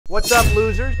What's up,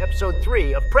 losers? Episode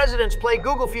 3 of Presidents Play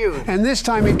Google Feud. And this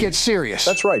time it gets serious.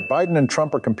 That's right. Biden and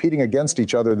Trump are competing against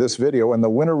each other this video, and the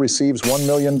winner receives $1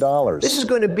 million. This is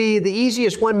going to be the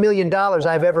easiest $1 million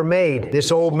I've ever made.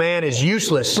 This old man is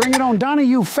useless. Bring it on, Donnie,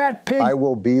 you fat pig. I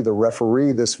will be the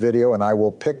referee this video, and I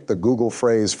will pick the Google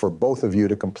phrase for both of you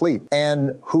to complete.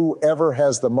 And whoever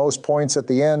has the most points at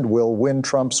the end will win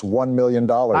Trump's $1 million.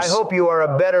 I hope you are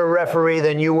a better referee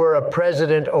than you were a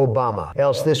President Obama.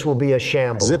 Else this will be a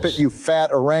shambles. Zip it, you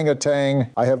fat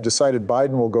orangutan. I have decided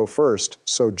Biden will go first.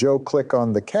 So, Joe, click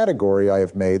on the category I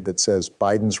have made that says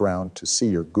Biden's round to see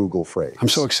your Google phrase. I'm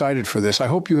so excited for this. I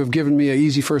hope you have given me an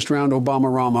easy first round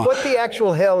Obama-rama. What the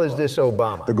actual hell is this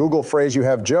Obama? The Google phrase you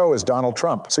have, Joe, is Donald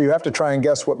Trump. So you have to try and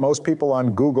guess what most people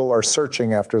on Google are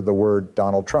searching after the word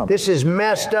Donald Trump. This is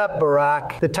messed up,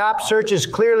 Barack. The top search is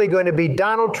clearly going to be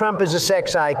Donald Trump as a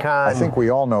sex icon. I think we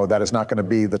all know that is not going to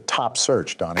be the top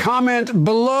search, Donnie. Comment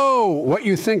below what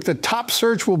you think the top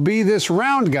search will be this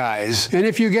round, guys. And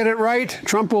if you get it right,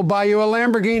 Trump will buy you a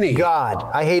Lamborghini. God,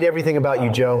 I hate everything about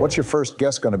you, Joe. What's your first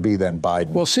guess going to be then, Biden?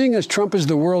 Well, seeing as Trump is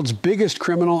the world's biggest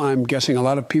criminal, I'm guessing a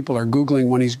lot of people are Googling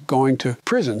when he's going to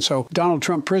prison. So Donald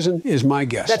Trump prison is my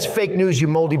guess. That's fake news, you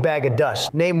moldy bag of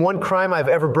dust. Name one crime I've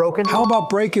ever broken. How about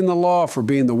breaking the law for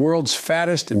being the world's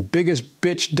fattest and biggest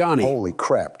bitch, Donnie? Holy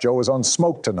crap, Joe is on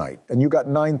smoke tonight, and you got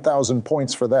 9,000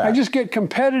 points for that. I just get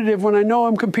competitive when I know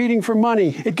I'm competing for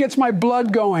money. It gets my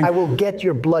blood going. I will get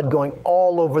your blood going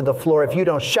all over the floor if you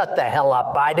don't shut the hell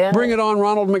up, Biden. Bring it on,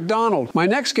 Ronald McDonald. My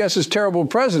next guess is terrible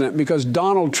president because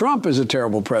Donald Trump is a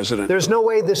terrible president. There's no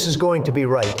way this is going to be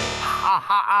right. Ha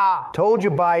ha ha. Told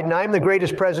you, Biden, I'm the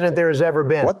greatest president there has ever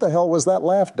been. What the hell was that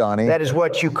laugh, Donnie? That is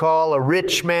what you call a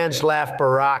rich man's laugh,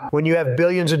 Barack. When you have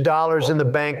billions of dollars in the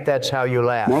bank, that's how you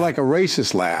laugh. More like a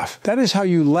racist laugh. That is how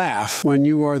you laugh when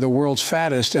you are the world's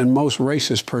fattest and most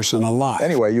racist person alive.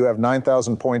 Anyway, you have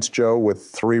 9,000 points, Joe, with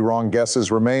 3 wrong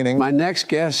guesses remaining. My next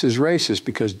guess is racist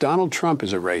because Donald Trump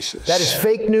is a racist. That is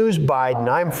fake news, Biden.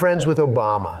 I'm friends with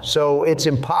Obama, so it's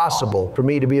impossible for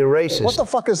me to be a racist. What the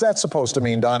fuck is that supposed to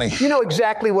mean, Donnie? You know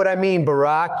exactly what I mean,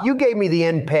 Barack. You gave me the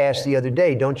end pass the other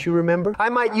day, don't you remember? I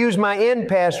might use my end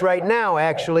pass right now,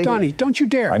 actually. Donnie, don't you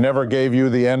dare. I never gave you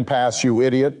the end pass, you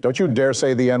idiot. Don't you dare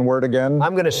say the N-word again.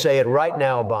 I'm going to say it right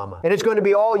now, Obama. And it's going to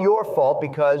be all your fault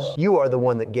because you are the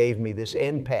one that gave me this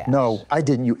end pass. No, I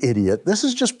didn't, you idiot. This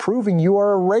is just proving you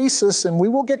are a racist, and we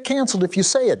will get canceled if you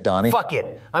say it, Donnie. Fuck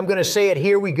it. I'm going to say it.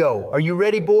 Here we go. Are you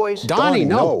ready, boys? Donnie,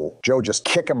 no. Joe, just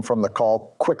kick him from the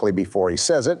call quickly before he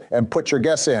says it and put your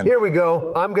guess in. Here we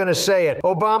go. I'm going to say it.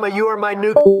 Obama, you are my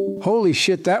new... Holy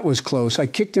shit, that was close. I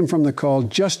kicked him from the call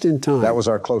just in time. That was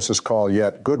our closest call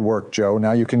yet. Good work, Joe.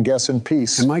 Now you can guess in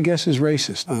peace. And my guess is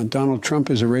racist. Donald Trump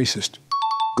is a racist.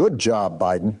 Good job,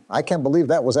 Biden. I can't believe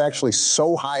that was actually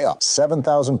so high up.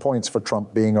 7,000 points for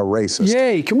Trump being a racist.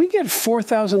 Yay, can we get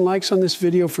 4,000 likes on this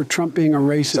video for Trump being a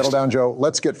racist? Settle down, Joe.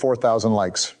 Let's get 4,000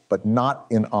 likes, but not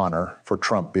in honor for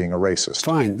Trump being a racist.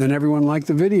 Fine, then everyone like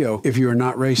the video if you are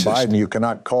not racist. Biden, you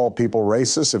cannot call people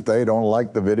racist if they don't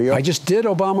like the video. I just did,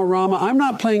 Obama-Rama. I'm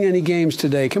not playing any games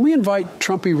today. Can we invite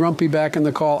Trumpy-Rumpy back in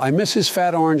the call? I miss his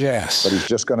fat orange ass. But he's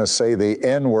just going to say the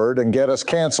N-word and get us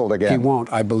canceled again. He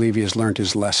won't. I believe he has learned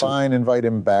his lesson. Fine, invite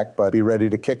him back, but be ready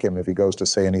to kick him if he goes to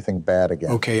say anything bad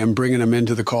again. Okay, I'm bringing him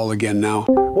into the call again now.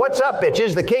 What's up,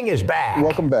 bitches? The king is back.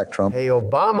 Welcome back, Trump. Hey,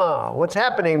 Obama. What's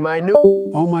happening, my new...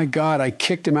 Oh, my God, I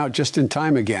kicked him out just in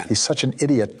time again. He's such an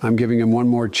idiot. I'm giving him one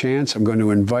more chance. I'm going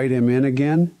to invite him in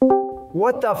again.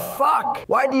 What the fuck?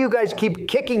 Why do you guys keep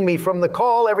kicking me from the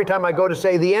call every time I go to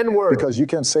say the N-word? Because you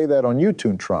can't say that on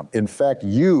YouTube, Trump. In fact,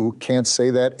 you can't say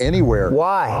that anywhere.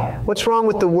 Why? What's wrong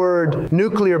with the word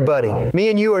nuclear buddy? Me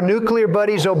and you are nuclear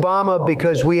buddies, Obama,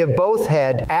 because we have both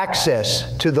had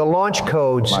access to the launch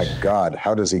codes. My God,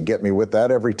 how does he get me with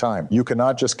that every time? You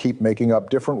cannot just keep making up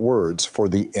different words for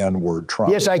the N-word,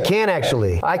 Trump. Yes, I can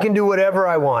actually. I can do whatever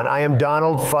I want. I am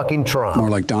Donald fucking Trump. More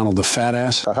like Donald the fat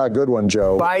ass. Haha, good one,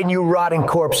 Joe. Biden, you rotting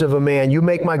corpse of a man. You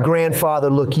make my grandfather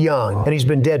look young, and he's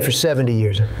been dead for 70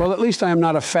 years. Well, at least I am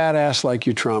not a fat ass like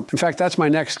you, Trump. In fact, that's my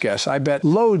next guess. I bet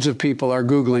loads of people are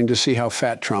Googling to see how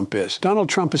fat Trump is. Donald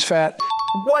Trump is fat.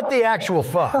 What the actual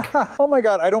fuck? Oh my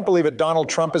God, I don't believe it. Donald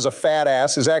Trump is a fat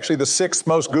ass is actually the 6th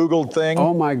most Googled thing.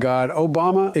 Oh my God,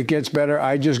 Obama, it gets better.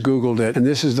 I just Googled it, and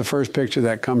this is the first picture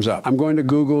that comes up. I'm going to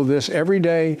Google this every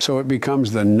day so it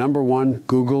becomes the #1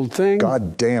 Googled thing.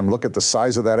 God damn, look at the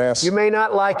size of that ass. You may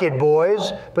not like it,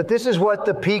 boys, but this is what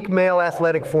the peak male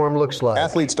athletic form looks like.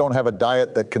 Athletes don't have a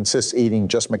diet that consists eating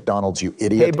just McDonald's, you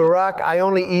idiot. Hey, Barack, I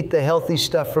only eat the healthy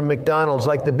stuff from McDonald's,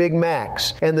 like the Big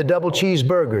Macs and the double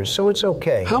cheeseburgers, so it's okay.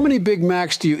 okay. How many Big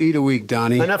Macs do you eat a week,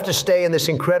 Donnie? Enough to stay in this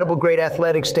incredible, great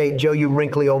athletic state, Joe, you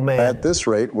wrinkly old man. At this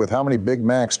rate, with how many Big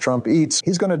Macs Trump eats,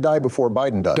 he's going to die before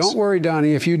Biden does. Don't worry,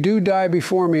 Donnie. If you do die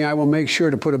before me, I will make sure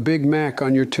to put a Big Mac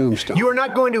on your tombstone. You are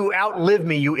not going to outlive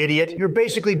me, you idiot. You're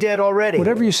basically dead already.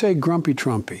 Whatever you say, Grumpy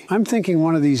Trumpy. I'm thinking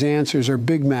one of these answers are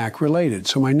Big Mac related,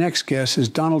 so my next guess is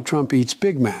Donald Trump eats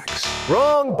Big Macs.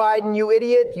 Wrong, Biden, you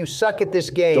idiot. You suck at this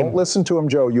game. Don't listen to him,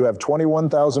 Joe. You have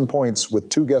 21,000 points with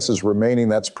 2 guesses remaining.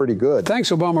 That's pretty good. Thanks,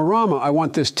 Obama-Rama. I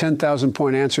want this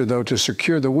 10,000-point answer, though, to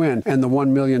secure the win and the $1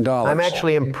 million. I'm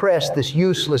actually impressed this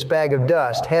useless bag of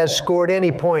dust has scored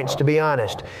any points, to be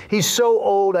honest. He's so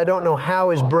old, I don't know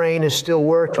how his brain is still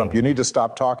working. Trump, you need to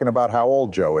stop talking about how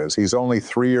old Joe is. He's only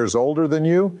 3 years older than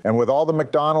you, and with all the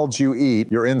McDonald's you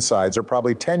eat, your insides are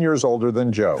probably 10 years older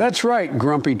than Joe. That's right,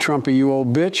 Grumpy Trumpy, you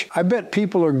old bitch. I bet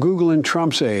people are Googling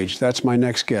Trump's age. That's my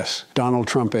next guess. Donald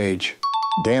Trump age.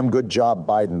 Damn good job,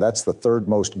 Biden. That's the 3rd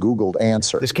most Googled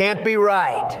answer. This can't be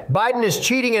right. Biden is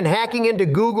cheating and hacking into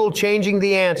Google, changing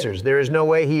the answers. There is no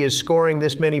way he is scoring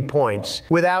this many points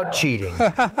without cheating.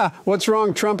 What's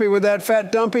wrong, Trumpy, with that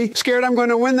fat dumpy? Scared I'm going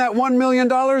to win that $1 million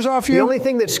off you? The only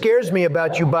thing that scares me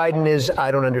about you, Biden, is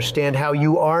I don't understand how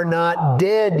you are not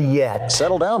dead yet.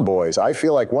 Settle down, boys. I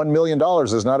feel like $1 million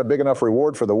is not a big enough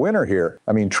reward for the winner here.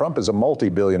 I mean, Trump is a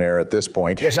multi-billionaire at this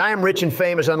point. Yes, I am rich and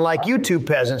famous, unlike you two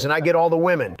peasants, and I get all the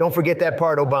women. Don't forget that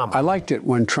part, Obama. I liked it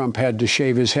when Trump had to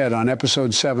shave his head on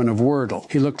episode 7 of Wordle.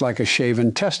 He looked like a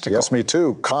shaven testicle. Yes, me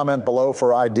too. Comment below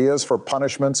for ideas for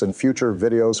punishments and future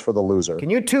videos for the loser.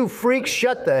 Can you two freaks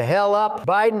shut the hell up?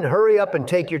 Biden, hurry up and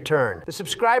take your turn. The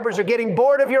subscribers are getting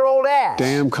bored of your old ass.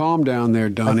 Damn, calm down there, I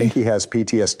Donnie. think he has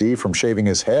PTSD from shaving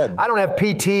his head. I don't have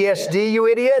PTSD, you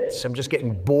idiots. I'm just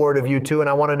getting bored of you two, and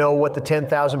I want to know what the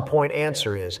 10,000-point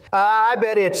answer is. I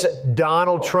bet it's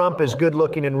Donald Trump is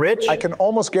good-looking and rich. I can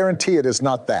almost guarantee it is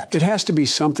not that. It has to be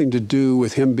something to do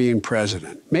with him being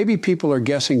president. Maybe people are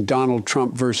guessing Donald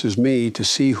Trump versus me to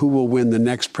see who will win the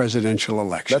next presidential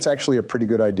election. That's actually a pretty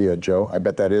good idea, Joe. I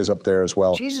bet that is up there as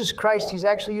well. Jesus Christ, he's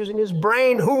actually using his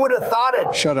brain. Who would have thought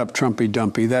it? Shut up, Trumpy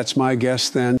Dumpy. That's my guess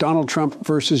then. Donald Trump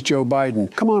versus Joe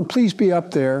Biden. Come on, please be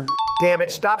up there. Damn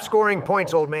it, stop scoring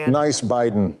points, old man. Nice,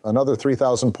 Biden. Another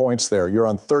 3,000 points there. You're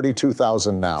on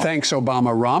 32,000 now. Thanks,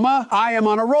 Obama-Rama. I am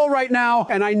on a roll right now,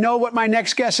 and I know what my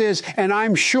next guess is, and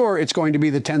I'm sure it's going to be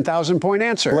the 10,000-point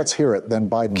answer. Let's hear it then,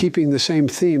 Biden. Keeping the same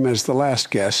theme as the last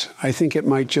guess, I think it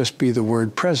might just be the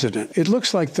word president. It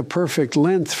looks like the perfect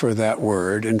length for that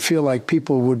word and feel like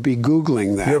people would be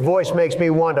Googling that. Your voice makes me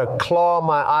want to claw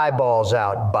my eyeballs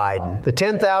out, Biden. The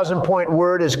 10,000-point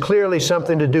word is clearly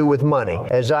something to do with money,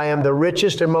 as I am the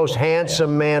richest and most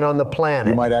handsome man on the planet.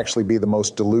 You might actually be the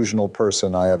most delusional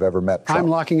person I have ever met, Trump. I'm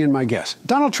locking in my guess.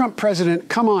 Donald Trump president,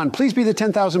 come on, please be the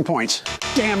 10,000 points.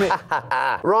 Damn it.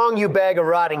 Wrong, you bag of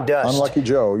rotting dust. Unlucky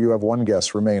Joe, you have 1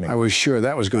 guess remaining. I was sure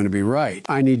that was going to be right.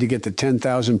 I need to get the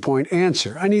 10,000-point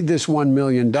answer. I need this $1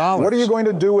 million. What are you going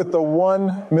to do with the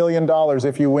 $1 million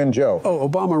if you win, Joe? Oh,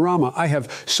 Obama-Rama, I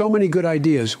have so many good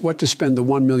ideas what to spend the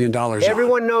 $1 million on.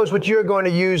 Everyone knows what you're going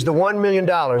to use the $1 million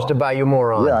to buy you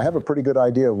more on. Yeah, I have a pretty good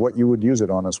idea of what you would use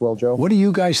it on as well, Joe. What do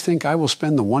you guys think I will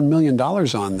spend the $1 million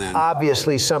on then?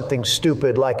 Obviously something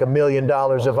stupid like $1 million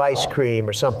of ice cream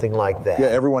or something like that. Yeah,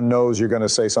 everyone knows you're going to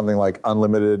say something like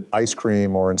unlimited ice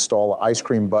cream or install an ice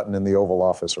cream button in the Oval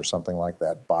Office or something like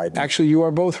that, Biden. Actually, you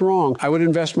are both wrong. I would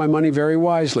invest my money very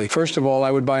wisely. First of all,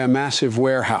 I would buy a massive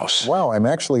warehouse. Wow, I'm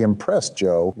actually impressed,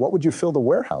 Joe. What would you fill the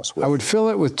warehouse with? I would fill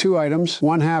it with 2 items.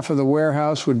 One half of the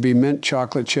warehouse would be mint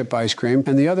chocolate chip ice cream,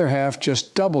 and the other half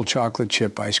just double chocolate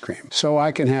chip ice cream. So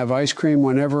I can have ice cream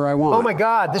whenever I want. Oh my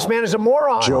God, this man is a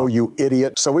moron. Joe, you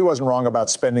idiot. So we wasn't wrong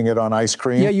about spending it on ice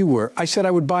cream? Yeah, you were. I said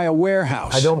I would buy a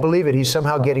warehouse. I don't believe it. He's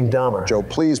somehow getting dumber. Joe,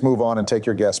 please move on and take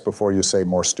your guess before you say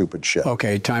more stupid shit.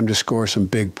 Okay, time to score some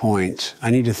big points.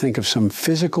 I need to think of some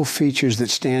physical features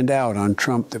that stand out on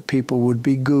Trump that people would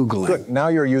be Googling. Good. Now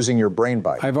you're using your brain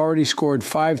bite. I've already scored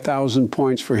 5,000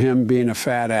 points for him being a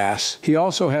fat ass. He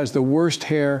also has the worst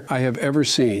hair I have ever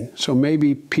seen, so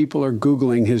maybe people are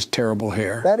Googling his terrible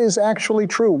hair. That is actually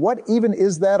true. What even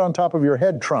is that on top of your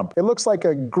head, Trump? It looks like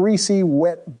a greasy,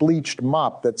 wet, bleached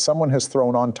mop that someone has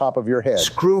thrown on top of your head.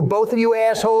 Screw both of you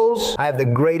assholes. I have the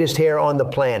greatest hair on the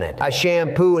planet. I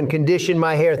shampoo and condition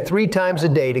my hair 3 times a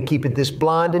day to keep it this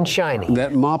blonde and shiny.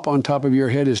 That mop on top of your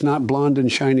head is not blonde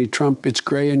and shiny, Trump. It's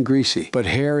gray and greasy. But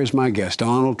hair is my guess.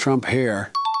 Donald Trump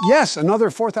hair. Yes,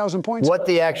 another 4,000 points. What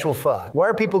the actual fuck? Why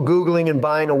are people Googling and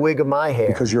buying a wig of my hair?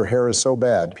 Because your hair is so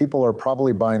bad. People are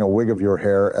probably buying a wig of your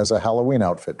hair as a Halloween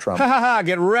outfit, Trump. Ha ha ha,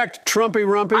 get wrecked, Trumpy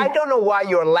Rumpy. I don't know why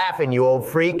you're laughing, you old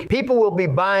freak. People will be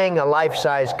buying a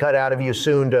life-size cutout of you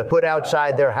soon to put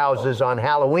outside their houses on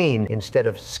Halloween instead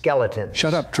of skeletons.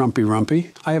 Shut up, Trumpy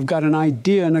Rumpy. I have got an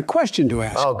idea and a question to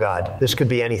ask. Oh, God. This could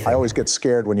be anything. I always get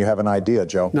scared when you have an idea,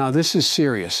 Joe. Now, this is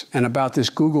serious, and about this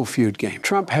Google feud game.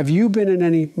 Trump, have you been in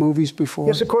any movies before?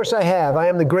 Yes, of course I have. I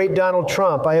am the great Donald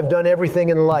Trump. I have done everything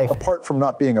in life. Apart from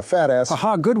not being a fat ass.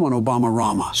 Aha, good one,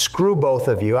 Obama-Rama. Screw both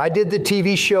of you. I did the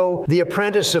TV show The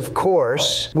Apprentice, of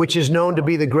course, which is known to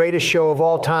be the greatest show of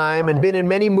all time, and been in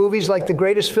many movies like the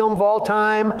greatest film of all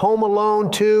time, Home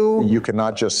Alone 2. You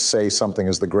cannot just say something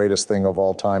is the greatest thing of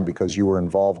all time because you were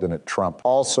involved in it, Trump.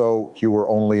 Also, you were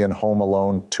only in Home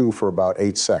Alone 2 for about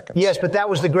 8 seconds. Yes, but that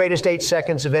was the greatest 8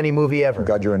 seconds of any movie ever.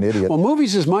 God, you're an idiot. Well,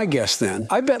 movies is my guess then.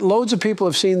 I bet loads of people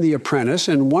have seen The Apprentice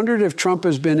and wondered if Trump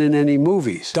has been in any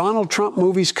movies. Donald Trump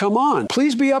movies, come on.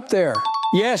 Please be up there.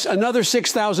 Yes, another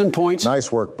 6,000 points.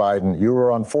 Nice work, Biden. You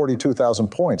were on 42,000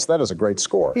 points. That is a great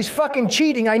score. He's fucking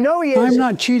cheating. I know he is. I'm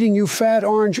not cheating, you fat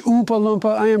orange Oompa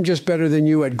Loompa. I am just better than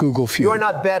you at Google feud. You're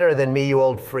not better than me, you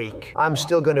old freak. I'm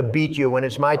still going to beat you when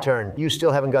it's my turn. You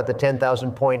still haven't got the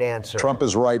 10,000 point answer. Trump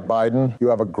is right, Biden. You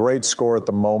have a great score at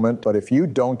the moment, but if you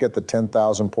don't get the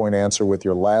 10,000 point answer with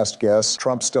your last guess,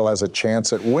 Trump still has a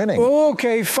chance at winning.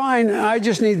 Okay, fine. I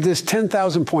just need this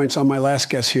 10,000 points on my last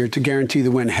guess here to guarantee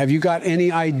the win. Have you got any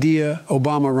idea,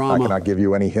 Obama-Rama? I cannot give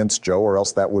you any hints, Joe, or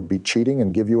else that would be cheating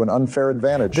and give you an unfair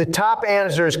advantage. The top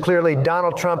answer is clearly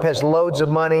Donald Trump has loads of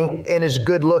money and is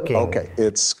good looking. Okay,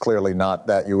 it's clearly not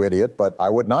that, you idiot, but I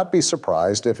would not be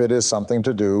surprised if it is something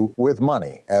to do with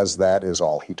money, as that is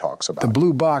all he talks about. The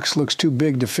blue box looks too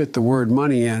big to fit the word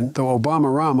money in, though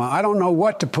Obama-Rama, I don't know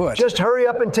what to put. Just hurry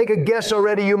up and take a guess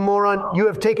already, you moron. You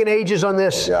have taken ages on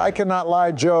this. Yeah, I cannot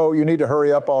lie, Joe. You need to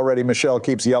hurry up already. Michelle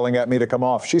keeps yelling at me to come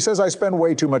off. She says I spend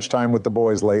way too much time with the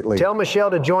boys lately. Tell Michelle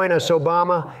to join us,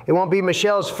 Obama. It won't be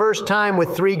Michelle's first time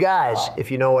with 3 guys, if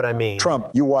you know what I mean. Trump,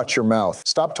 you watch your mouth.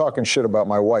 Stop talking shit about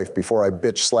my wife before I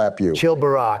bitch slap you. Chill,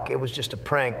 Barack. It was just a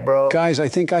prank, bro. Guys, I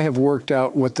think I have worked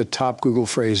out what the top Google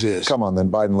phrase is. Come on then,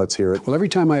 Biden, let's hear it. Well, every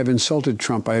time I have insulted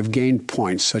Trump, I have gained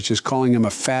points, such as calling him a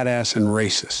fat ass and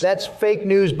racist. That's fake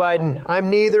news, Biden. I'm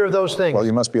neither of those things. Well,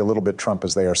 you must be a little bit Trump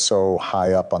as they are so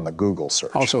high up on the Google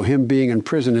search. Also, him being in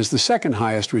prison is the second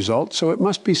highest result, so it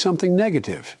must be something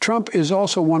negative. Trump is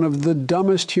also one of the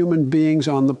dumbest human beings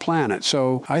on the planet,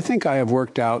 so I think I have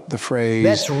worked out the phrase...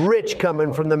 That's rich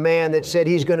coming from the man that said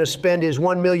he's going to spend his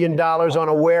 $1 million on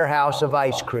a warehouse of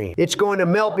ice cream. It's going to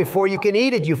melt before you can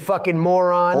eat it, you fucking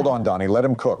moron. Hold on, Donnie. Let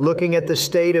him cook. Looking at the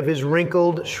state of his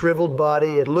wrinkled, shriveled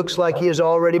body, it looks like he has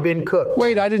already been cooked.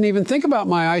 Wait, I didn't even think about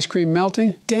my ice cream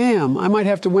melting. Damn, I might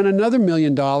have to win another $1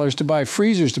 million to buy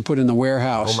freezers to put in the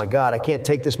warehouse. Oh my God, I can't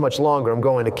take this much longer. I'm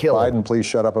going to kill him. Biden, please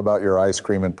shut up about your ice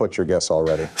cream and put your guess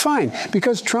already. Fine.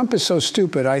 Because Trump is so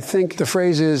stupid, I think the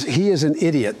phrase is, he is an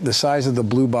idiot. The size of the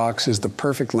blue box is the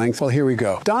perfect length. Well, here we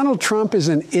go. Donald Trump is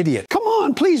an idiot. Come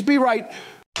on, please be right.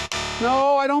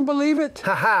 No, I don't believe it.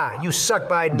 Ha, you suck,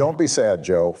 Biden. Don't be sad,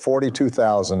 Joe.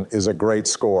 42,000 is a great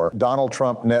score. Donald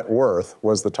Trump net worth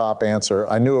was the top answer.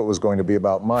 I knew it was going to be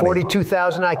about money.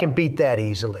 42,000, I can beat that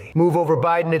easily. Move over,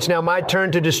 Biden. It's now my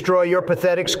turn to destroy your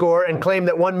pathetic score and claim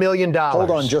that $1 million.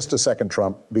 Hold on just a second,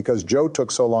 Trump. Because Joe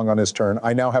took so long on his turn,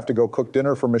 I now have to go cook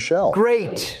dinner for Michelle.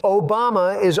 Great.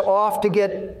 Obama is off to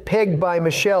get pegged by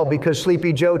Michelle because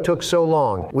Sleepy Joe took so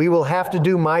long. We will have to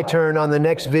do my turn on the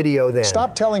next video then.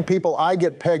 Stop telling people I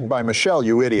get pegged by Michelle,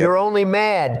 you idiot. You're only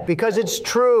mad because it's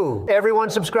true. Everyone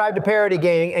subscribe to Parody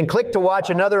Gang and click to watch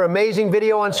another amazing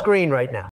video on screen right now.